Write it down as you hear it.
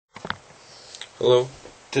Hello.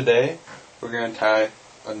 Today we're going to tie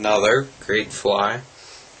another great fly.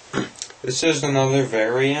 This is another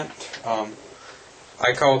variant.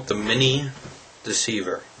 I call it the mini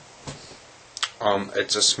Deceiver.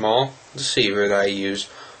 It's a small deceiver that I use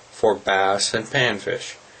for bass and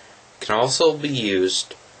panfish. It can also be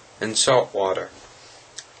used in saltwater.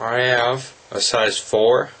 I have a size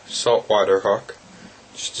 4 saltwater hook,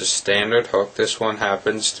 just a standard hook. This one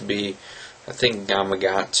happens to be, I think,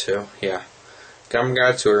 Gamakatsu. Yeah,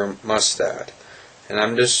 Gamakatsu or Mustad. And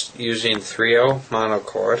I'm just using 3/0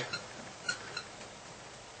 monocord,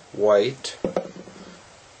 white. I'm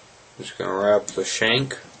just going to wrap the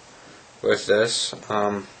shank with this.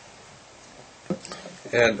 And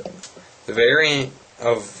the variant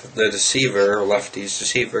of the Deceiver, or Lefty's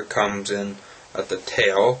Deceiver, comes in at the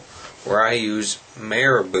tail, where I use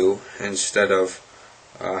Marabou instead of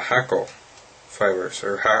hackle fibers,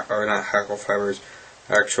 or not hackle fibers,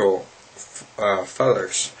 actual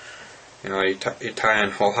feathers. You know, you tie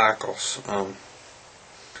in whole hackles.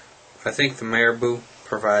 I think the Marabou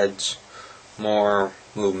provides more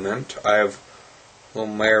movement. I have a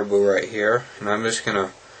little Marabou right here, and I'm just going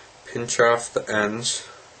to pinch off the ends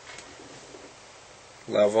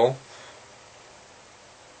level,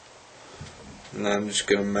 and then I'm just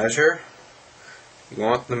going to measure. You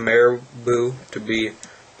want the Marabou to be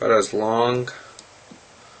about as long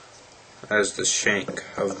as the shank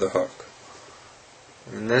of the hook.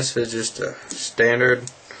 And this is just a standard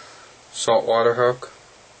saltwater hook.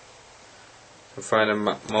 You find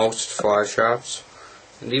in most fly shops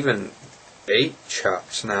and even bait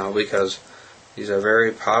shops now, because these are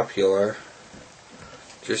very popular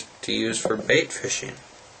just to use for bait fishing.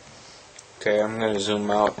 Okay, I'm going to zoom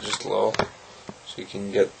out just a little so you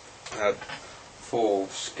can get that full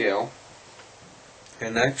scale.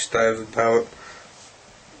 And next I have about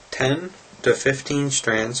 10 to 15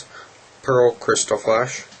 strands pearl crystal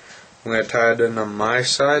flash. I'm going to tie it in on my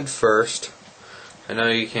side first. I know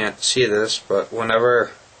you can't see this, but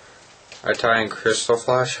whenever I tie in crystal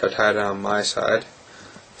flash, I tie it on my side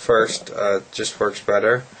first. It just works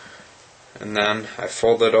better. And then I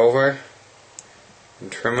fold it over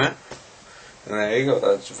and trim it. And there you go.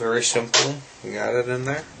 That's very simple. You got it in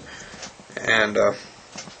there. And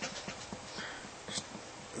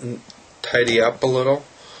tidy up a little.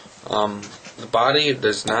 The body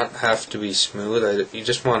does not have to be smooth. You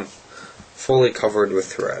just want fully covered with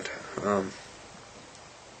thread. I'm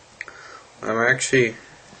actually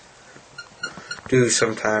do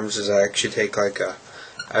sometimes is I actually take like a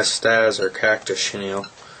Estaz or cactus chenille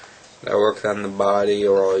that I work on the body,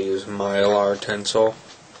 or I'll use mylar tinsel.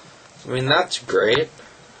 I mean, that's great,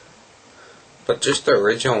 but just the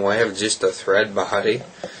original way of just a thread body,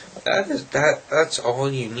 that's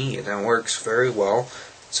all you need, and it works very well.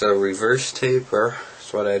 It's a reverse taper,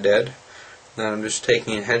 that's what I did. Then I'm just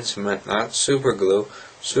taking head cement, not super glue.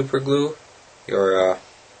 Super glue, your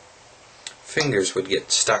fingers would get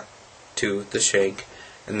stuck to the shank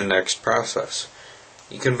in the next process.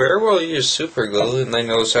 You can very well use super glue, and then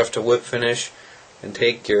you'll just have to whip finish and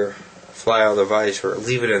take your fly out of the vise, or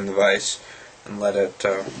leave it in the vise and let it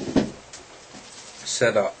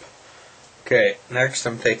set up. Okay, next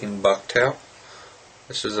I'm taking bucktail.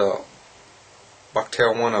 This is a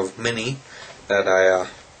bucktail one of many that I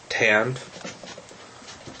tanned.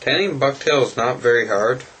 Tanning bucktail is not very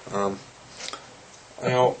hard. You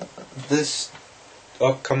know, this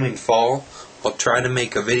upcoming fall I'll try to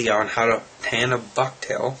make a video on how to tan a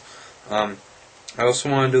bucktail. I also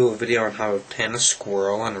want to do a video on how to tan a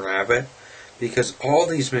squirrel and rabbit, because all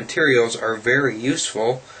these materials are very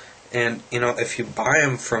useful. And you know, if you buy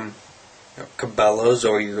them from Cabela's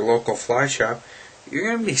or your local fly shop, you're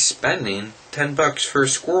going to be spending $10 for a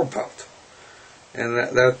squirrel pelt, and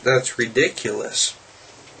that's ridiculous.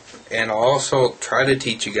 And I'll also try to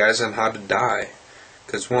teach you guys on how to dye,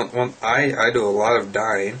 because I do a lot of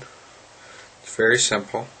dyeing. It's very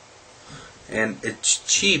simple, and it's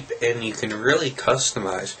cheap, and you can really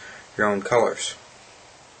customize your own colors.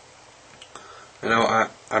 I know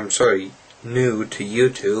I'm sort of new to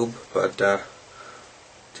YouTube, but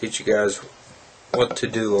teach you guys what to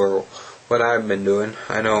do, or what I've been doing.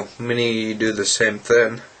 I know many of you do the same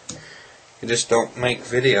thing. You just don't make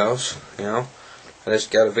videos, you know. I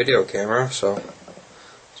just got a video camera, so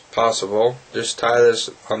it's possible. Just tie this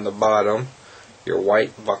on the bottom, your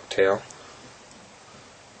white bucktail.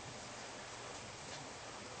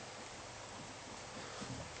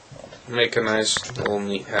 Make a nice little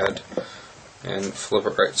neat head and flip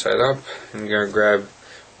it right side up, and you're going to grab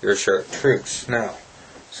your chartreuse. Now,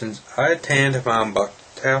 since I tanned my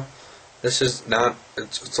bucktail, this is not,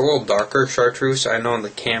 it's a little darker chartreuse. I know on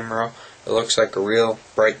the camera it looks like a real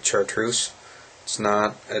bright chartreuse. It's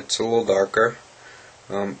not. It's a little darker.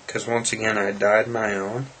 Because once again I dyed my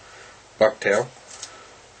own bucktail.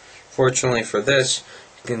 Fortunately for this,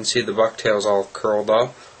 you can see the bucktail's all curled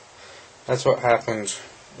up. That's what happens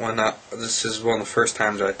when this is one of the first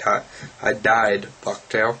times I dyed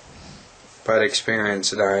bucktail. By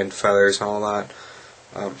experience dyeing feathers and all that.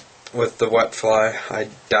 With the wet fly, I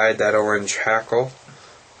dyed that orange hackle.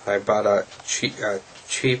 I bought a cheap,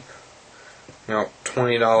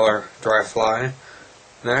 $20 dry fly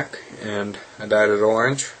neck, and I dyed it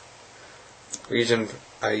orange. The reason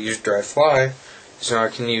I use dry fly is so I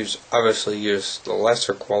can obviously use the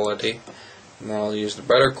lesser quality, and then I'll use the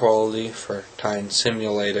better quality for tying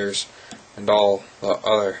simulators and all the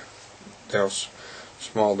other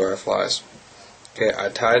small dry flies. Okay, I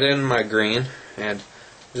tied in my green and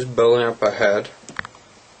just building up a head.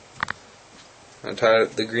 I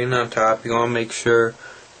tied the green on top. You want to make sure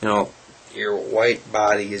your white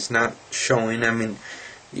body is not showing. I mean,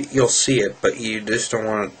 you'll see it, but you just don't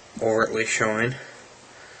want it overtly showing.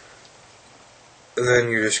 And then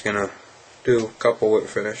you're just gonna do a couple whip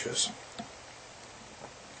finishes.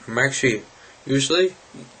 I'm actually usually,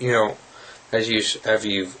 as you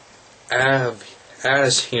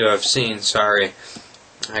have seen. Sorry,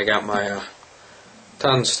 I got my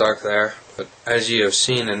tongue stuck there. But as you have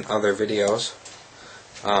seen in other videos,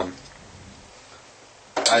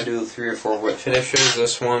 I do 3 or 4 whip finishes.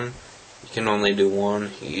 This one, you can only do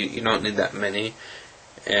 1. You don't need that many.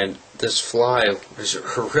 And this fly was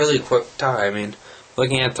a really quick tie. I mean,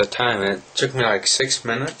 looking at the time, it took me like 6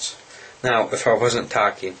 minutes. Now, if I wasn't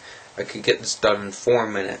talking, I could get this done in 4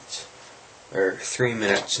 minutes. Or 3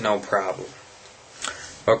 minutes, no problem.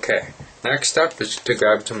 Okay, next step is to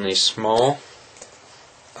grab some of these small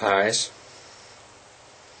eyes.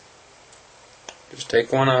 Just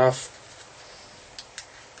take one off.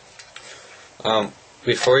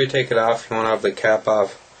 Before you take it off, you want to have the cap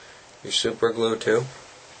off your super glue too.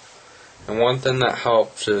 And one thing that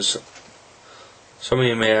helps is, some of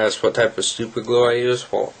you may ask what type of super glue I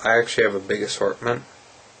use. Well, I actually have a big assortment.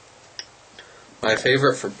 My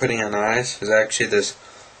favorite for putting on eyes is actually this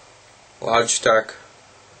Logitech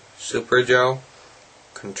Super Gel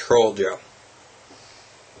Control Gel.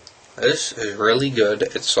 This is really good.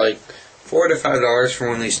 It's like $4 to $5 for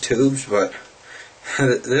one of these tubes, but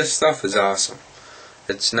this stuff is awesome.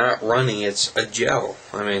 It's not runny, it's a gel.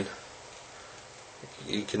 I mean,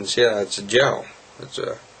 you can see that it's a gel. It's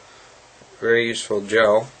a very useful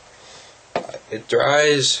gel. It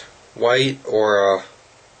dries white or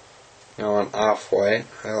an off-white,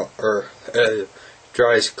 or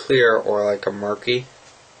dries clear or like a murky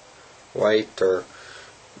white or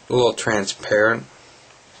a little transparent.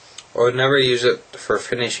 I would never use it for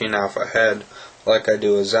finishing off a head like I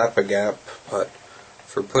do a Zap-A-Gap, but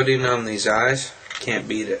for putting on these eyes, can't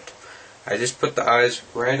beat it. I just put the eyes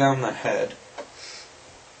right on the head.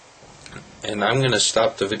 And I'm going to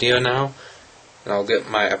stop the video now, and I'll get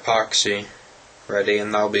my epoxy ready,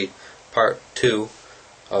 and that'll be part 2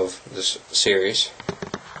 of this series.